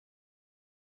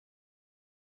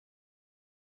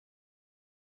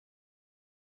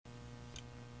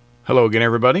Hello again,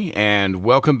 everybody, and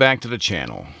welcome back to the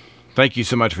channel. Thank you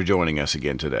so much for joining us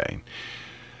again today.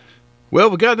 Well,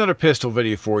 we've got another pistol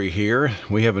video for you here.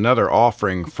 We have another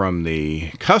offering from the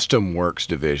Custom Works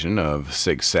division of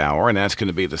Sig Sauer, and that's going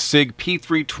to be the Sig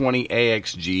P320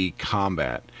 Axg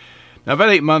Combat. Now,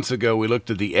 about 8 months ago, we looked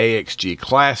at the Axg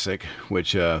Classic,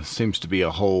 which seems to be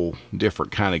a whole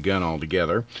different kind of gun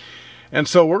altogether. And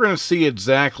so we're going to see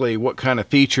exactly what kind of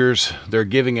features they're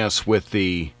giving us with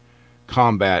the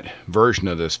combat version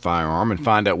of this firearm and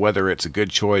find out whether it's a good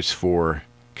choice for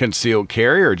concealed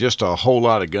carry or just a whole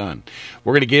lot of gun.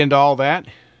 We're going to get into all that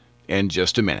in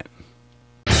just a minute.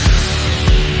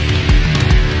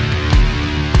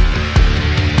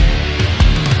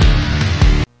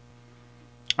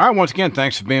 All right, once again,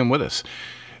 thanks for being with us.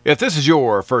 If this is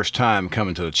your first time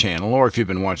coming to the channel, or if you've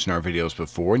been watching our videos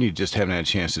before and you just haven't had a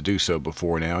chance to do so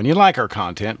before now, and you like our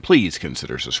content, please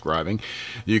consider subscribing.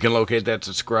 You can locate that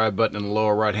subscribe button in the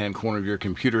lower right-hand corner of your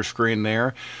computer screen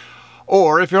there.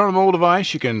 Or if you're on a mobile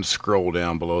device, you can scroll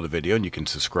down below the video and you can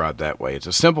subscribe that way. It's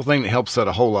a simple thing that helps out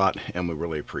a whole lot, and we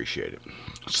really appreciate it.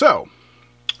 So,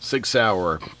 Sig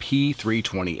Sauer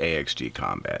P320 Axg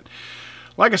Combat.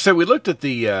 Like I said, we looked at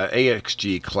the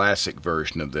Axg Classic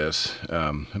version of this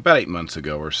about 8 months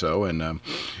ago or so, and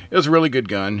it was a really good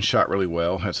gun, shot really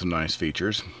well, had some nice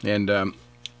features. And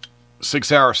Sig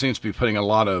Sauer seems to be putting a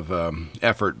lot of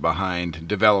effort behind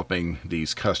developing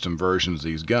these custom versions of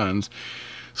these guns.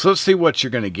 So let's see what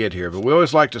you're going to get here. But we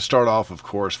always like to start off, of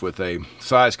course, with a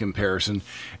size comparison.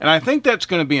 And I think that's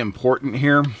going to be important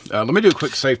here. Let me do a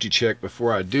quick safety check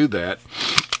before I do that,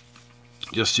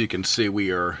 just so you can see we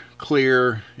are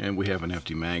clear and we have an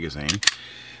empty magazine.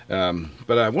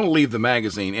 But I want to leave the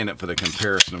magazine in it for the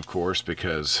comparison, of course,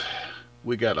 because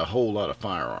we got a whole lot of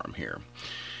firearm here.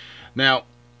 Now,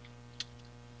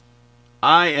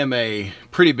 I am a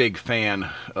pretty big fan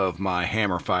of my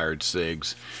hammer-fired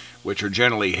SIGs, which are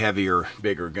generally heavier,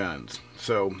 bigger guns.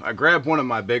 So I grabbed one of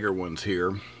my bigger ones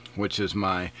here, which is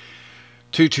my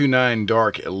 229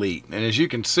 Dark Elite. And as you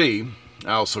can see,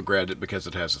 I also grabbed it because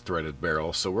it has a threaded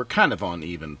barrel, so we're kind of on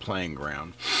even playing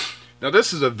ground. Now,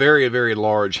 this is a very, very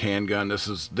large handgun. This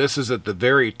is at the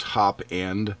very top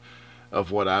end of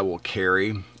what I will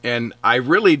carry, and I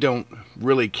really don't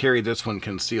carry this one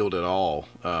concealed at all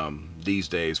these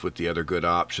days with the other good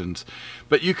options.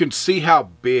 But you can see how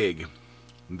big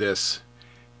this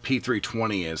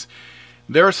P320 is.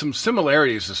 There are some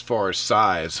similarities as far as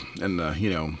size in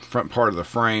the front part of the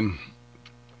frame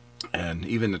and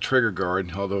even the trigger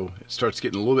guard, although it starts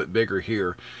getting a little bit bigger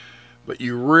here. But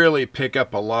you really pick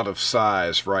up a lot of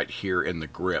size right here in the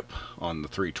grip on the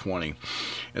 320.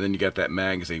 And then you got that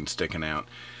magazine sticking out.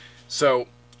 So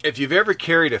if you've ever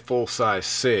carried a full-size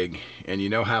SIG and you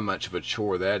know how much of a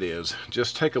chore that is,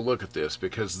 just take a look at this,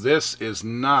 because this is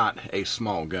not a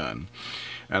small gun.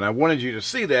 And I wanted you to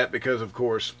see that because, of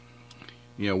course,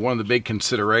 one of the big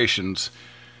considerations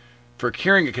for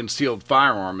carrying a concealed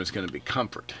firearm is going to be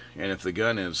comfort. And if the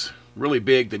gun is really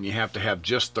big, then you have to have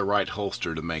just the right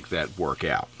holster to make that work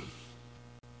out.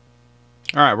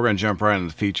 All right, we're going to jump right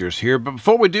into the features here. But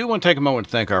before we do, I want to take a moment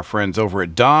to thank our friends over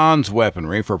at Don's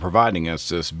Weaponry for providing us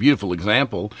this beautiful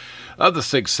example of the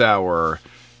Sig Sauer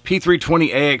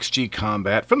P320 Axg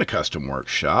Combat from the Custom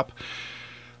Works shop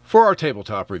for our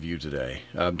tabletop review today.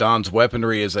 Don's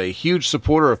Weaponry is a huge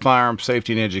supporter of firearm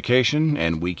safety and education,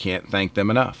 and we can't thank them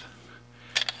enough.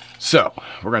 So,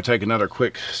 we're going to take another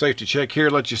quick safety check here,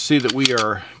 let you see that we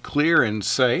are clear and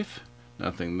safe.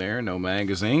 Nothing there, no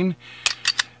magazine.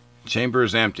 Chamber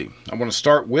is empty. I want to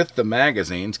start with the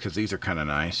magazines because these are kind of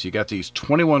nice. You got these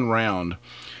 21 round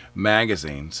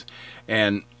magazines,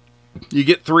 and you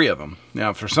get 3 of them.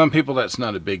 Now, for some people that's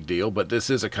not a big deal, but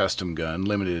this is a custom gun,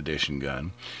 limited edition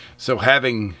gun. So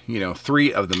having,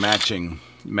 3 of the matching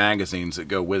magazines that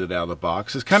go with it out of the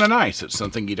box is kind of nice. It's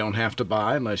something you don't have to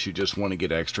buy unless you just want to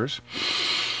get extras.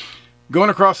 Going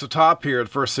across the top here, the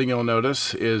first thing you'll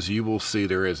notice is you will see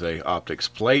there is a optics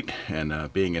plate,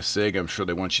 and being a SIG, I'm sure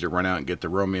they want you to run out and get the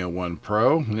Romeo 1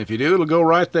 Pro, and if you do, it'll go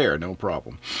right there, no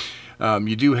problem.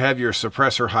 You do have your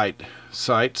suppressor height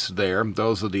sights there.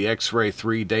 Those are the X-Ray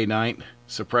 3 day-night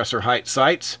suppressor height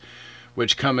sights,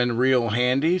 which come in real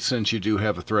handy since you do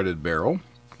have a threaded barrel.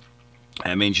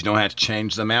 That means you don't have to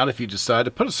change them out if you decide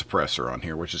to put a suppressor on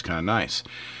here, which is kind of nice.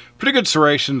 Pretty good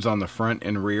serrations on the front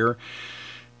and rear.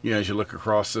 As you look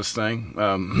across this thing.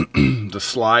 The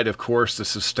slide, of course,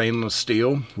 this is stainless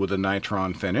steel with a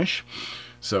nitron finish,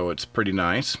 so it's pretty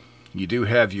nice. You do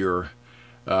have your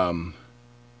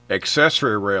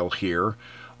accessory rail here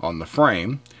on the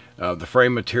frame. The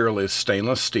frame material is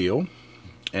stainless steel,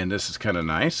 and this is kind of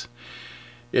nice.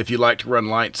 If you like to run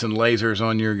lights and lasers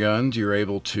on your guns, you're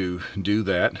able to do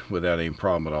that without any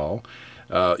problem at all.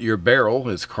 Your barrel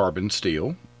is carbon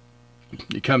steel.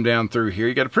 You come down through here,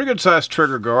 you got a pretty good sized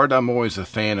trigger guard. I'm always a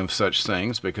fan of such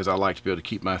things because I like to be able to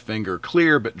keep my finger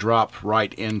clear but drop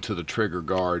right into the trigger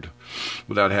guard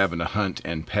without having to hunt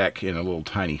and peck in a little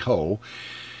tiny hole.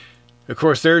 Of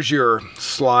course, there's your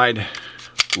slide,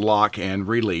 lock, and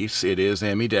release. It is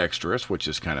ambidextrous, which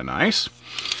is kind of nice.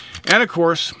 And of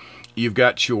course, you've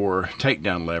got your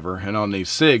takedown lever, and on these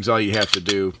SIGs, all you have to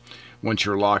do once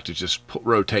you're locked is just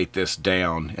rotate this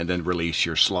down and then release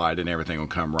your slide and everything will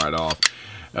come right off.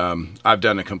 I've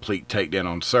done a complete takedown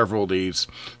on several of these,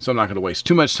 so I'm not going to waste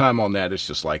too much time on that. It's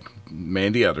just like many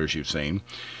of the others you've seen.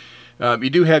 You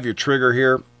do have your trigger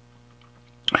here.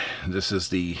 This is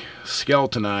the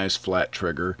skeletonized flat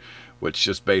trigger, which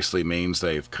just basically means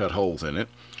they've cut holes in it.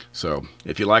 So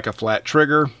if you like a flat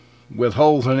trigger with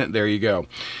holes in it, there you go.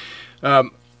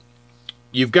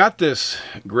 You've got this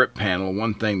grip panel.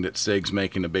 One thing that SIG's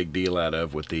making a big deal out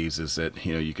of with these is that,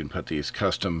 you know, you can put these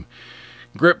custom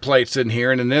grip plates in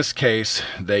here, and in this case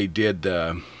they did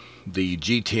the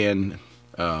G10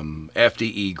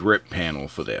 FDE grip panel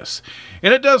for this,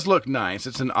 and it does look nice.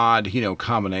 It's an odd, you know,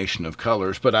 combination of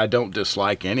colors, but I don't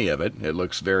dislike any of it. It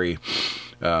looks very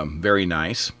very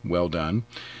nice, well done.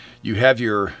 You have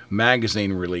your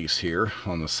magazine release here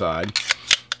on the side,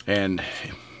 and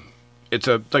it's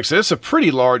a, like I said, it's a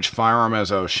pretty large firearm,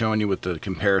 as I was showing you with the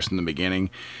comparison in the beginning.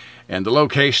 And the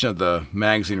location of the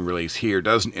magazine release here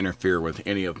doesn't interfere with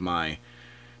any of my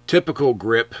typical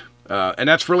grip. And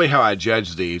that's really how I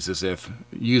judge these, is if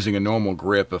using a normal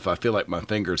grip, if I feel like my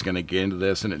finger is going to get into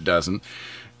this, and it doesn't.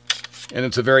 And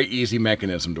it's a very easy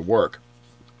mechanism to work.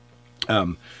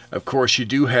 Of course, you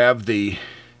do have the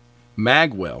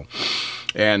mag well.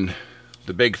 And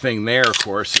the big thing there, of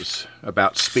course, is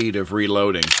about speed of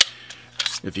reloading.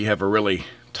 If you have a really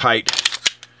tight,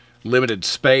 limited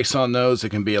space on those, it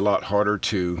can be a lot harder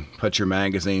to put your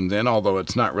magazines in, although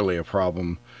it's not really a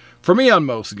problem for me on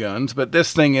most guns. But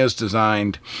this thing is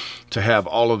designed to have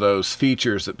all of those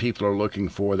features that people are looking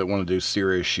for that want to do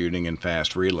serious shooting and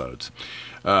fast reloads.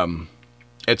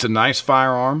 It's a nice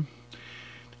firearm,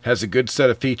 has a good set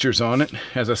of features on it.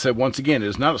 As I said, once again, it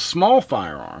is not a small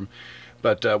firearm.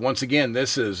 But once again,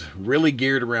 this is really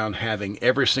geared around having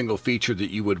every single feature that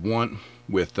you would want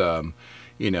with,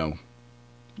 you know,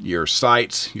 your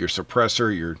sights, your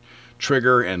suppressor, your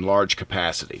trigger, and large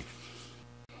capacity.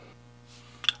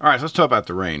 All right, so let's talk about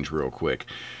the range real quick.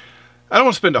 I don't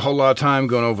want to spend a whole lot of time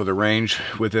going over the range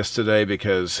with this today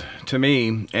because, to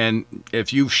me, and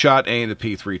if you've shot any of the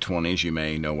P320s, you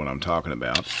may know what I'm talking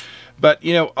about. But,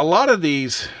 you know, a lot of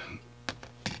these,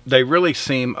 they really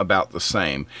seem about the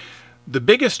same. The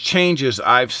biggest changes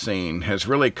I've seen has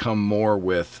really come more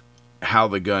with how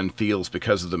the gun feels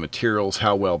because of the materials,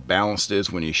 how well balanced it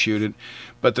is when you shoot it.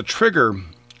 But the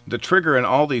trigger in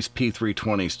all these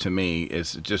P320s to me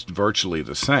is just virtually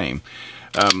the same.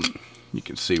 You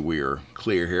can see we are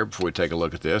clear here before we take a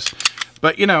look at this.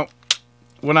 But you know,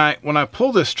 when I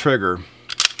pull this trigger,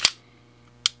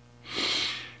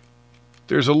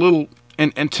 there's a little,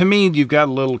 and to me, you've got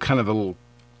a little kind of a little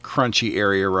crunchy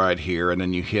area right here, and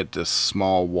then you hit this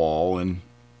small wall and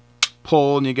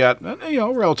pull, and you got, you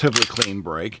know, a relatively clean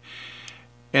break.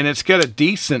 And it's got a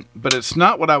decent, but it's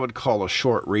not what I would call a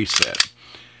short reset.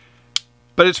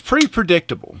 But it's pretty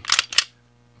predictable.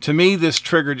 To me, this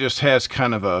trigger just has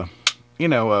kind of a, you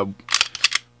know, a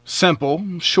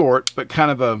simple, short, but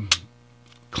kind of a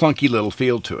clunky little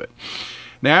feel to it.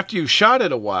 Now, after you've shot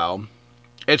it a while,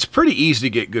 it's pretty easy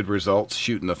to get good results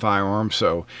shooting the firearm.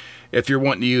 So if you're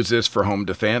wanting to use this for home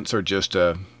defense or just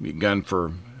a gun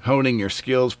for honing your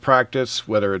skills practice,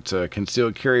 whether it's a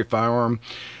concealed carry firearm,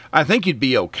 I think you'd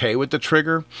be okay with the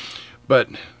trigger. But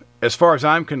as far as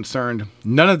I'm concerned,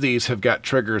 none of these have got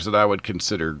triggers that I would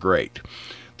consider great.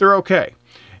 They're okay.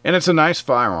 And it's a nice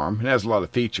firearm. It has a lot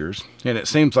of features, and it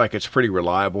seems like it's pretty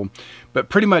reliable. But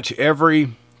pretty much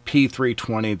every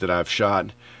P320 that I've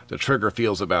shot, the trigger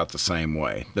feels about the same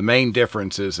way. The main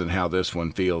differences in how this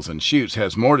one feels and shoots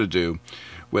has more to do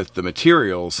with the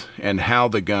materials and how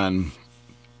the gun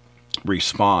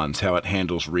responds, how it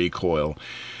handles recoil.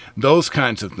 Those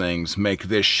kinds of things make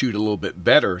this shoot a little bit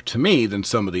better to me than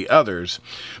some of the others,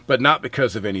 but not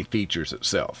because of any features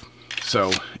itself.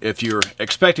 So if you're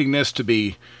expecting this to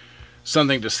be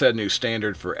something to set a new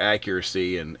standard for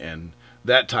accuracy and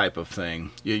that type of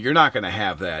thing, you're not going to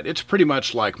have that. It's pretty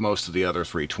much like most of the other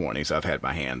 320s I've had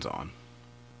my hands on.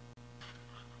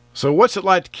 So what's it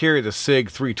like to carry the Sig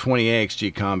 320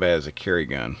 Axg Combat as a carry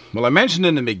gun? Well, I mentioned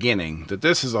in the beginning that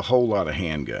this is a whole lot of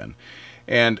handgun.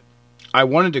 And I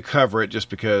wanted to cover it just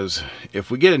because if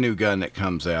we get a new gun that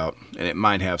comes out and it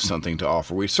might have something to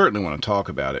offer, we certainly want to talk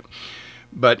about it.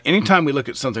 But anytime we look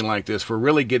at something like this, we're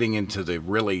really getting into the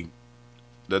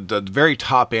very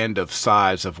top end of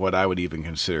size of what I would even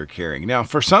consider carrying. Now,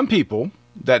 for some people,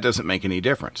 that doesn't make any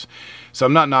difference. So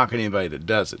I'm not knocking anybody that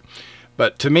does it.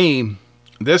 But to me,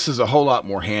 this is a whole lot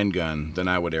more handgun than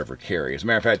I would ever carry. As a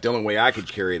matter of fact, the only way I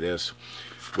could carry this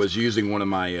was using one of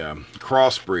my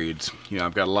crossbreeds. You know,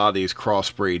 I've got a lot of these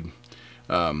crossbreed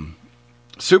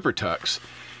Super Tucks,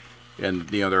 and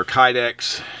you know, they're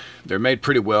Kydex. They're made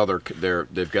pretty well.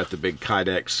 They've got the big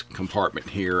Kydex compartment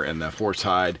here and the horse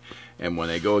hide, and when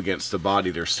they go against the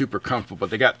body, they're super comfortable. But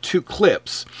they got 2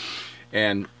 clips,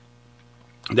 and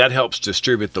that helps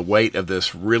distribute the weight of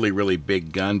this really, really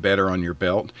big gun better on your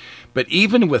belt. But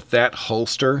even with that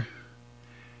holster,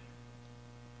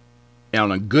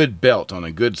 on a good belt, on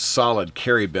a good solid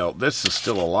carry belt, this is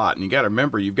still a lot. And you got to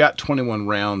remember, you've got 21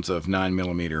 rounds of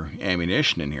 9mm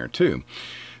ammunition in here too.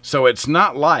 So it's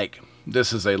not like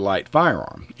this is a light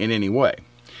firearm in any way.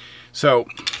 So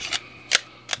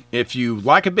if you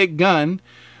like a big gun,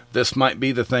 this might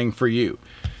be the thing for you.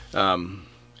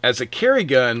 As a carry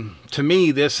gun, to me,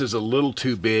 this is a little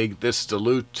too big. This is a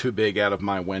little too big out of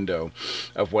my window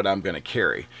of what I'm going to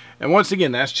carry. And once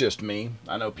again, that's just me.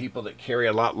 I know people that carry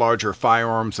a lot larger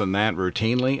firearms than that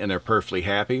routinely, and they're perfectly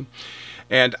happy.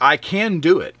 And I can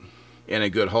do it in a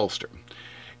good holster.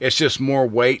 It's just more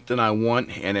weight than I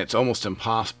want, and it's almost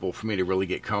impossible for me to really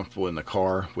get comfortable in the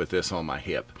car with this on my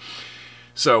hip.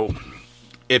 So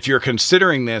if you're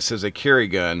considering this as a carry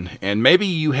gun, and maybe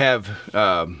you have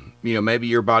you know, maybe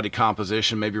your body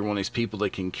composition, maybe you're one of these people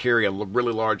that can carry a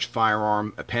really large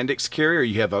firearm appendix carry, or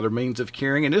you have other means of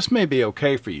carrying, and this may be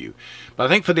okay for you. But I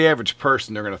think for the average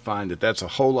person, they're going to find that that's a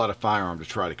whole lot of firearm to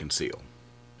try to conceal.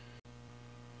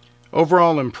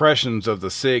 Overall impressions of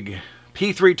the Sig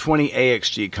P320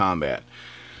 Axg Combat.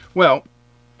 Well,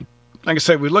 like I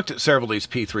said, we looked at several of these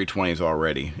P320s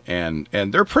already, and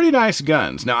they're pretty nice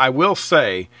guns. Now, I will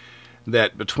say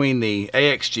that between the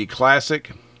Axg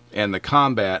Classic and the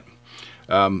Combat,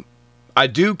 I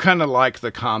do kind of like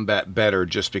the Combat better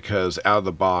just because out of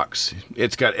the box,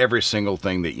 it's got every single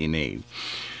thing that you need.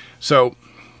 So,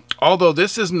 although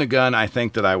this isn't a gun I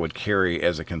think that I would carry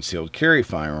as a concealed carry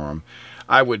firearm,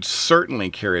 I would certainly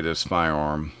carry this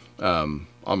firearm on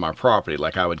my property.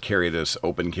 Like I would carry this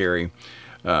open carry.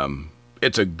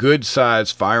 It's a good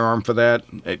size firearm for that.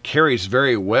 It carries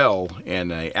very well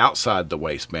in a outside the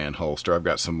waistband holster. I've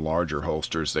got some larger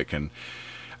holsters that can,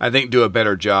 I think, do a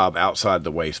better job outside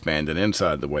the waistband than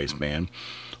inside the waistband.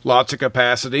 Lots of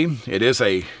capacity. It is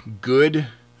a good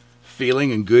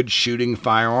feeling and good shooting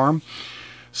firearm.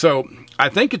 So I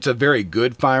think it's a very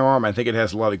good firearm. I think it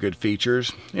has a lot of good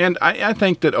features. And I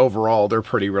think that overall they're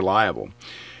pretty reliable.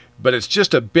 But it's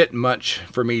just a bit much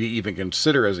for me to even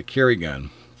consider as a carry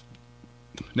gun.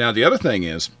 Now the other thing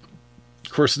is,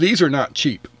 of course, these are not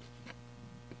cheap.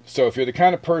 So if you're the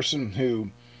kind of person who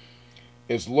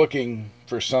is looking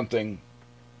for something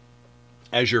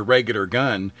as your regular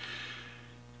gun,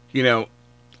 you know,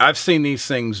 I've seen these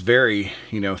things vary,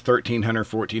 you know, $1,300,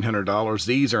 $1,400.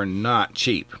 These are not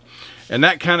cheap. And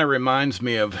that kind of reminds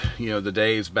me of, you know, the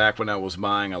days back when I was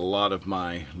buying a lot of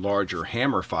my larger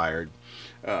hammer-fired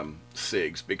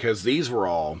SIGs, because these were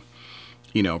all,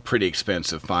 you know, pretty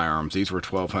expensive firearms. These were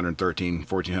 $1,200, $1,300,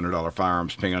 $1,400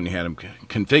 firearms, depending on how you had them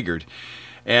configured.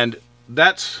 And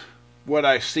that's what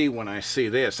I see when I see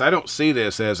this. I don't see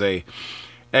this as a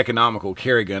economical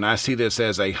carry gun. I see this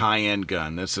as a high-end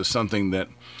gun. This is something that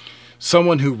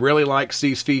someone who really likes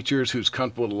these features, who's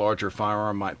comfortable with a larger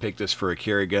firearm, might pick this for a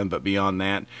carry gun. But beyond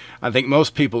that, I think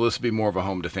most people, this would be more of a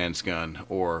home defense gun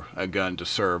or a gun to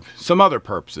serve some other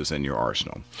purposes in your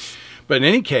arsenal. But in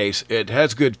any case, it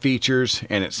has good features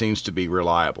and it seems to be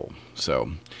reliable.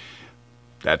 So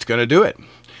that's going to do it.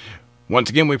 Once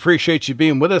again, we appreciate you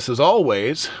being with us as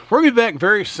always. We're going to be back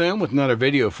very soon with another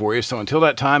video for you. So until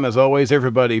that time, as always,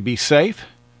 everybody be safe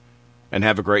and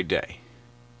have a great day.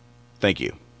 Thank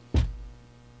you.